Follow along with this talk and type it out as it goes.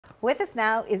With us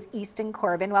now is Easton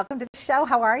Corbin. Welcome to the show.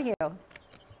 How are you?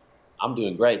 I'm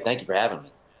doing great. Thank you for having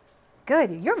me.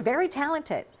 Good. You're very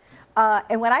talented.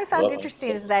 And what I found Well,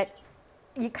 interesting is that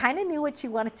you kind of knew what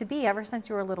you wanted to be ever since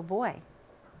you were a little boy.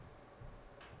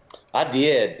 I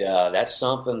did. That's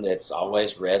something that's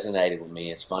always resonated with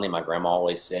me. It's funny. My grandma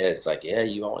always said, it's like, yeah,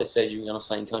 you always said you were going to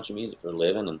sing country music for a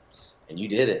living, and you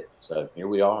did it. So here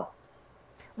we are.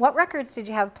 What records did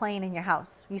you have playing in your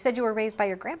house? You said you were raised by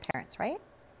your grandparents, right?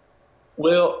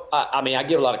 Well, I mean, I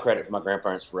give a lot of credit to my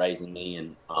grandparents for raising me,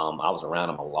 and I was around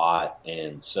them a lot.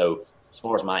 And so, as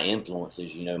far as my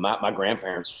influences, my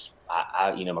grandparents,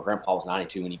 my grandpa was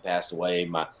 92 when he passed away.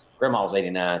 My grandma was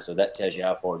 89, so that tells you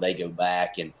how far they go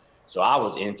back. And so, I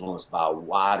was influenced by a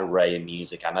wide array of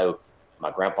music. I know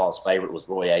my grandpa's favorite was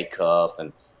Roy Acuff,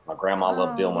 and my grandma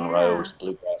loved Oh, Bill Monroe, yeah. was a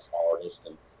bluegrass artist,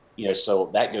 and so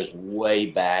that goes way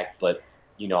back. But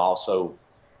also.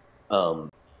 Um,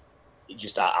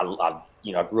 just I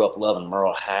grew up loving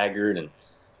Merle Haggard and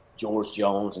George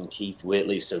Jones and Keith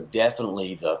Whitley. So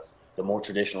definitely the more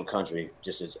traditional country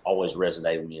just has always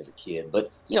resonated with me as a kid. But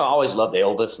I always loved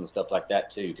Elvis and stuff like that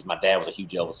too, because my dad was a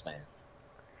huge Elvis fan.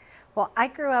 Well, I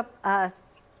grew up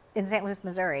in St. Louis,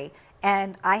 Missouri,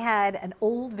 and I had an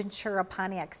old Ventura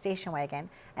Pontiac station wagon,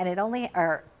 and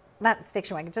or not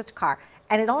station wagon, just a car,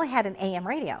 and it only had an AM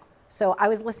radio. So I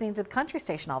was listening to the country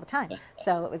station all the time.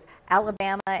 So it was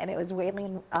Alabama, and it was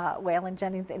Waylon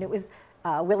Jennings, and it was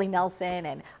Willie Nelson,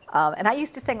 and I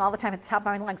used to sing all the time at the top of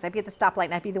my lungs. I'd be at the stoplight,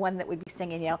 and I'd be the one that would be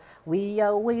singing, we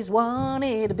always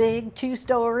wanted a big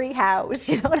two-story house,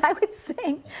 and I would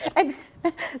sing, and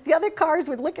the other cars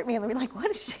would look at me and they'd be like, what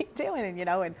is she doing?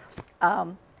 And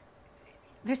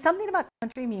there's something about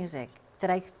country music that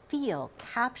I feel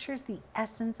captures the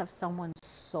essence of someone's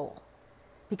soul.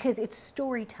 Because it's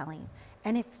storytelling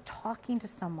and it's talking to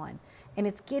someone and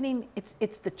it's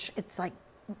like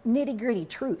nitty gritty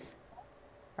truth,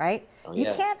 right? Oh, You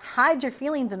yeah. can't hide your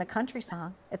feelings in a country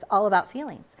song. It's all about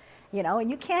feelings,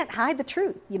 and you can't hide the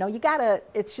truth.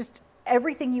 It's just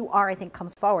everything you are, I think,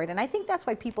 comes forward. And I think that's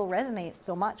why people resonate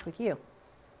so much with you.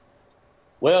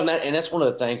 Well, and that's one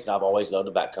of the things that I've always loved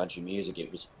about country music. It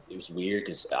was weird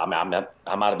because I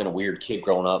might have been a weird kid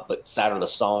growing up, but the sadder the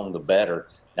song, the better.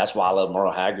 That's why I love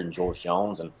Merle Haggard and George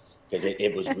Jones, and because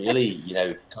it was really,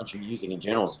 country music in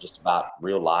general is just about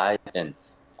real life, and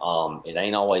it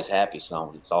ain't always happy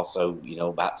songs. It's also,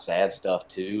 about sad stuff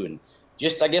too, and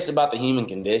just I guess about the human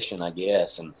condition, I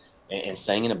guess, and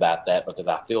singing about that because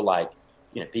I feel like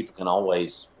people can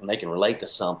always when they can relate to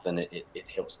something, it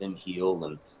helps them heal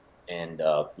and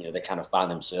they kind of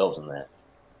find themselves in that.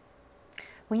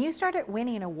 When you started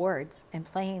winning awards and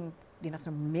playing,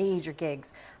 some major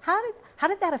gigs, how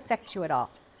did that affect you at all?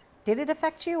 Did it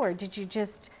affect you, or did you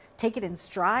just take it in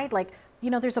stride? Like,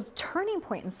 there's a turning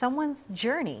point in someone's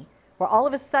journey where all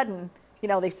of a sudden,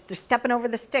 they're stepping over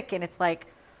the stick, and it's like,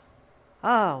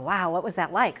 oh wow, what was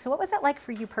that like? So, what was that like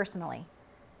for you personally?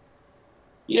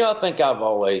 I think I've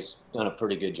always done a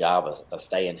pretty good job of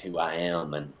staying who I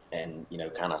am and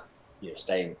kind of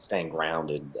staying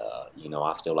grounded.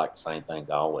 I still like the same things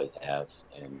I always have,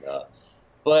 and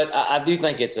but I do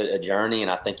think it's a journey,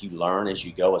 and I think you learn as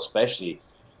you go, especially,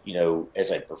 as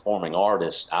a performing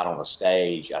artist out on a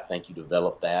stage. I think you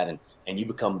develop that, and you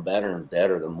become better and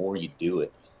better the more you do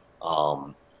it.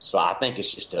 So I think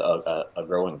it's just a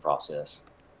growing process.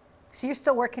 So you're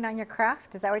still working on your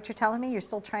craft? Is that what you're telling me? You're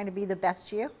still trying to be the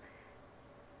best you?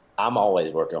 I'm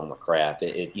always working on my craft.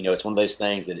 It's one of those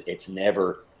things that it's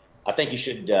never. I think you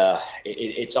should.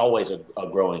 It's always a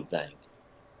growing thing.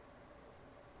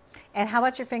 And how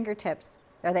about your fingertips?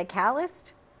 Are they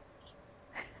calloused?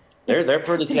 They're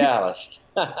pretty calloused.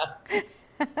 Yeah,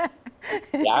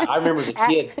 I remember as a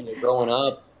kid, growing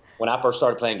up, when I first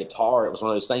started playing guitar, it was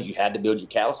one of those things you had to build your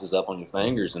calluses up on your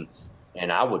fingers,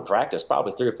 and I would practice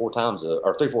probably 3 or 4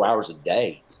 hours a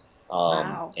day,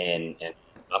 Wow. and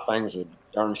my fingers would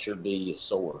darn sure be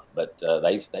sore. But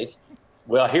they've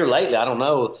well, here lately, I don't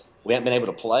know, we haven't been able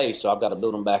to play, so I've got to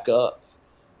build them back up.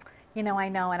 I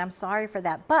know, and I'm sorry for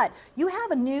that. But you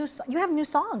have new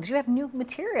songs, you have new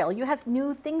material, you have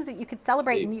new things that you could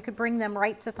celebrate, and you could bring them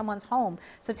right to someone's home.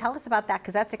 So tell us about that,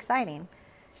 because that's exciting.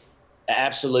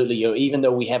 Absolutely, even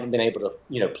though we haven't been able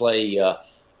to, play,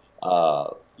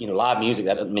 live music,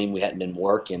 that doesn't mean we hadn't been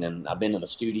working. And I've been in the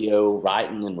studio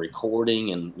writing and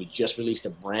recording, and we just released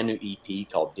a brand new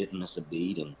EP called "Didn't Miss a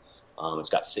Beat," and it's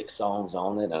got 6 songs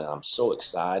on it, and I'm so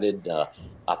excited.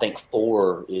 I think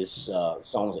 4 is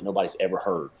songs that nobody's ever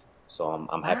heard, so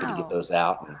I'm happy to get Wow. those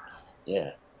out. And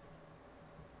yeah.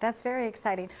 That's very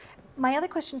exciting. My other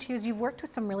question to you is, you've worked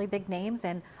with some really big names,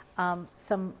 and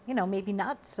some, maybe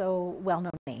not so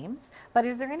well-known names, but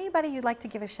is there anybody you'd like to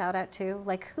give a shout out to?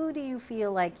 Like, who do you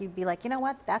feel like you'd be like, you know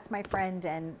what, that's my friend,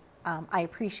 and I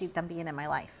appreciate them being in my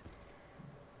life?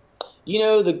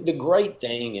 The great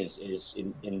thing is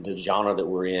in the genre that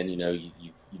we're in,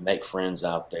 you make friends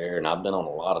out there, and I've been on a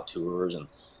lot of tours,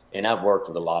 and I've worked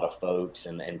with a lot of folks,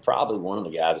 and probably one of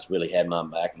the guys that's really had my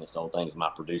back in this whole thing is my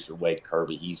producer, Wade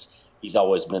Kirby. He's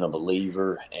always been a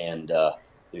believer, and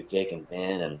through thick and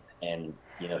thin, and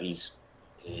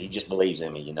he just believes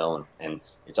in me, and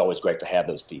it's always great to have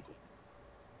those people.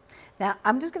 Now,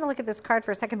 I'm just going to look at this card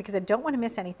for a second because I don't want to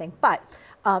miss anything, but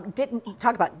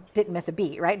didn't miss a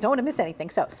beat, right? Don't want to miss anything.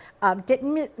 So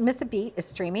Didn't Miss a Beat is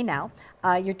streaming now.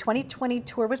 Your 2020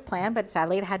 tour was planned, but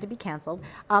sadly it had to be canceled.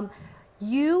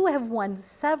 You have won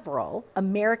several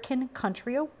American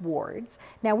Country Awards.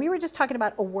 Now, we were just talking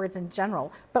about awards in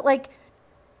general, but like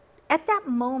at that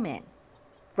moment,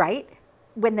 right,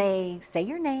 when they say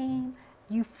your name,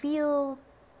 you feel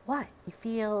what?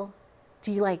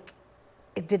 Do you like,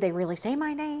 did they really say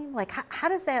my name? Like, how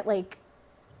does that like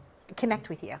connect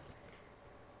with you?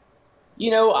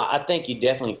 I think you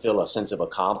definitely feel a sense of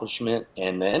accomplishment,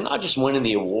 and not just winning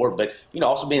the award, but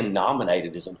also being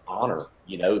nominated is an honor.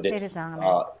 That it is an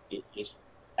honor.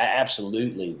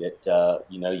 Absolutely that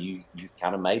you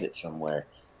kind of made it somewhere,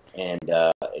 and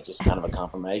it's just kind of a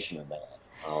confirmation of that.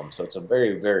 So it's a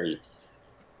very, very,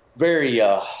 very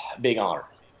big honor.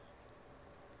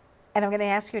 And I'm going to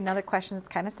ask you another question that's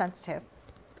kind of sensitive.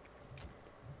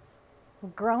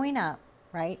 Growing up,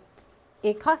 right?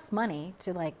 It costs money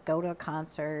to like go to a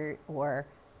concert or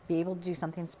be able to do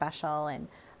something special. And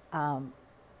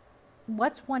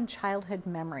what's one childhood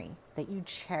memory that you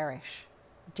cherish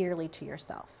dearly to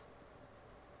yourself?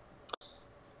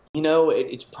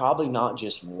 It's probably not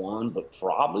just one, but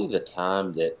probably the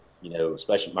time that,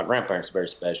 especially my grandparents are very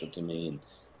special to me. And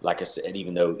like I said,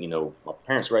 even though, my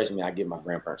parents raised me, I give my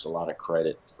grandparents a lot of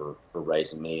credit for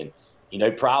raising me.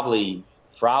 And,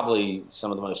 probably some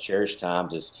of the most cherished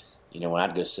times is, when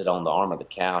I'd go sit on the arm of the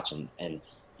couch and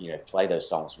play those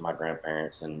songs for my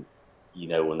grandparents. And,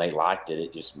 when they liked it,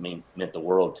 it just meant the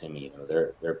world to me.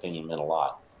 Their opinion meant a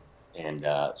lot. And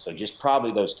so just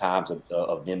probably those times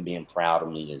of them being proud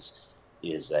of me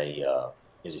is a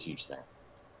huge thing.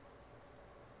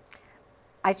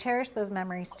 I cherish those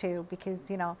memories too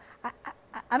because,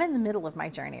 I'm in the middle of my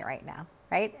journey right now,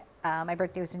 right? My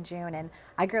birthday was in June, and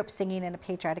I grew up singing in a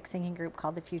patriotic singing group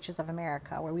called the Futures of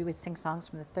America, where we would sing songs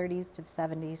from the 30s to the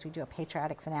 70s. We do a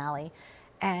patriotic finale.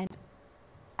 And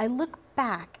I look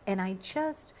back and I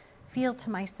just feel to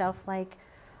myself like,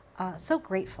 so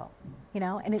grateful,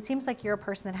 and it seems like you're a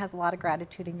person that has a lot of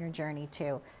gratitude in your journey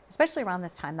too, especially around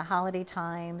this time, the holiday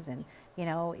times, and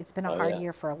it's been a hard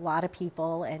year for a lot of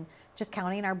people, and just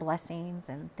counting our blessings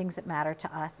and things that matter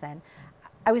to us. And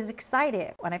I was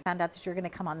excited when I found out that you were going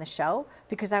to come on the show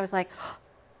because I was like,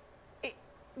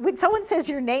 when someone says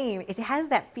your name, it has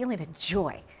that feeling of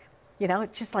joy.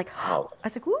 It's just like, I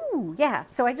was like, ooh, yeah.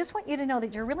 So I just want you to know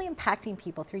that you're really impacting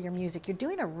people through your music. You're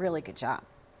doing a really good job.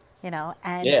 And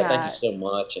yeah, thank you so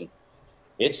much. And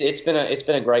it's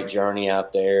been a great journey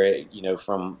out there.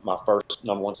 From my first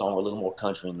 #1 song, a little more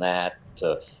country than that,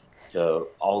 to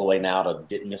all the way now to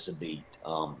Didn't Miss a Beat.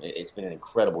 It's been an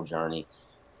incredible journey,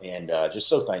 and just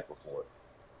so thankful for it.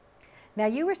 Now,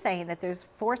 you were saying that there's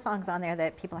 4 songs on there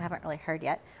that people haven't really heard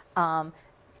yet.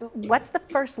 What's the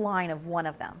first line of one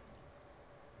of them?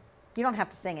 You don't have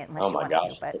to sing it unless you want to. Oh my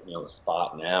gosh, put me on the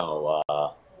spot now.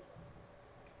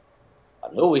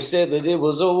 I know we said that it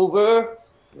was over,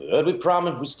 but we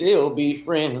promised we'd still be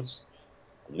friends.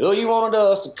 I know you wanted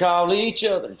us to call each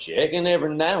other and check in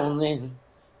every now and then.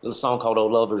 A little song called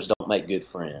 "Old Lovers Don't Make Good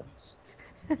Friends."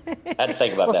 I had to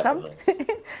think about that for a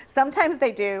minute. Sometimes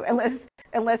they do,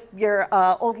 unless you're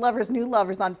old lovers, new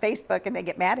lovers on Facebook and they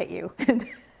get mad at you.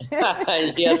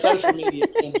 Yeah, social media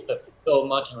tends to throw a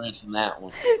monkey wrench in that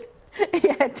one.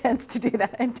 Yeah, it tends to do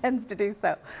that. It tends to do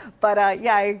so. But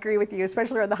yeah, I agree with you,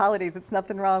 especially around the holidays. It's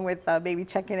nothing wrong with maybe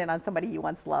checking in on somebody you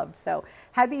once loved. So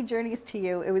happy journeys to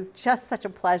you. It was just such a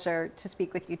pleasure to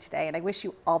speak with you today, and I wish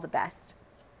you all the best.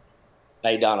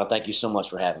 Hey, Donna, thank you so much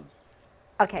for having me.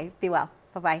 Okay, be well.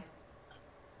 Bye-bye.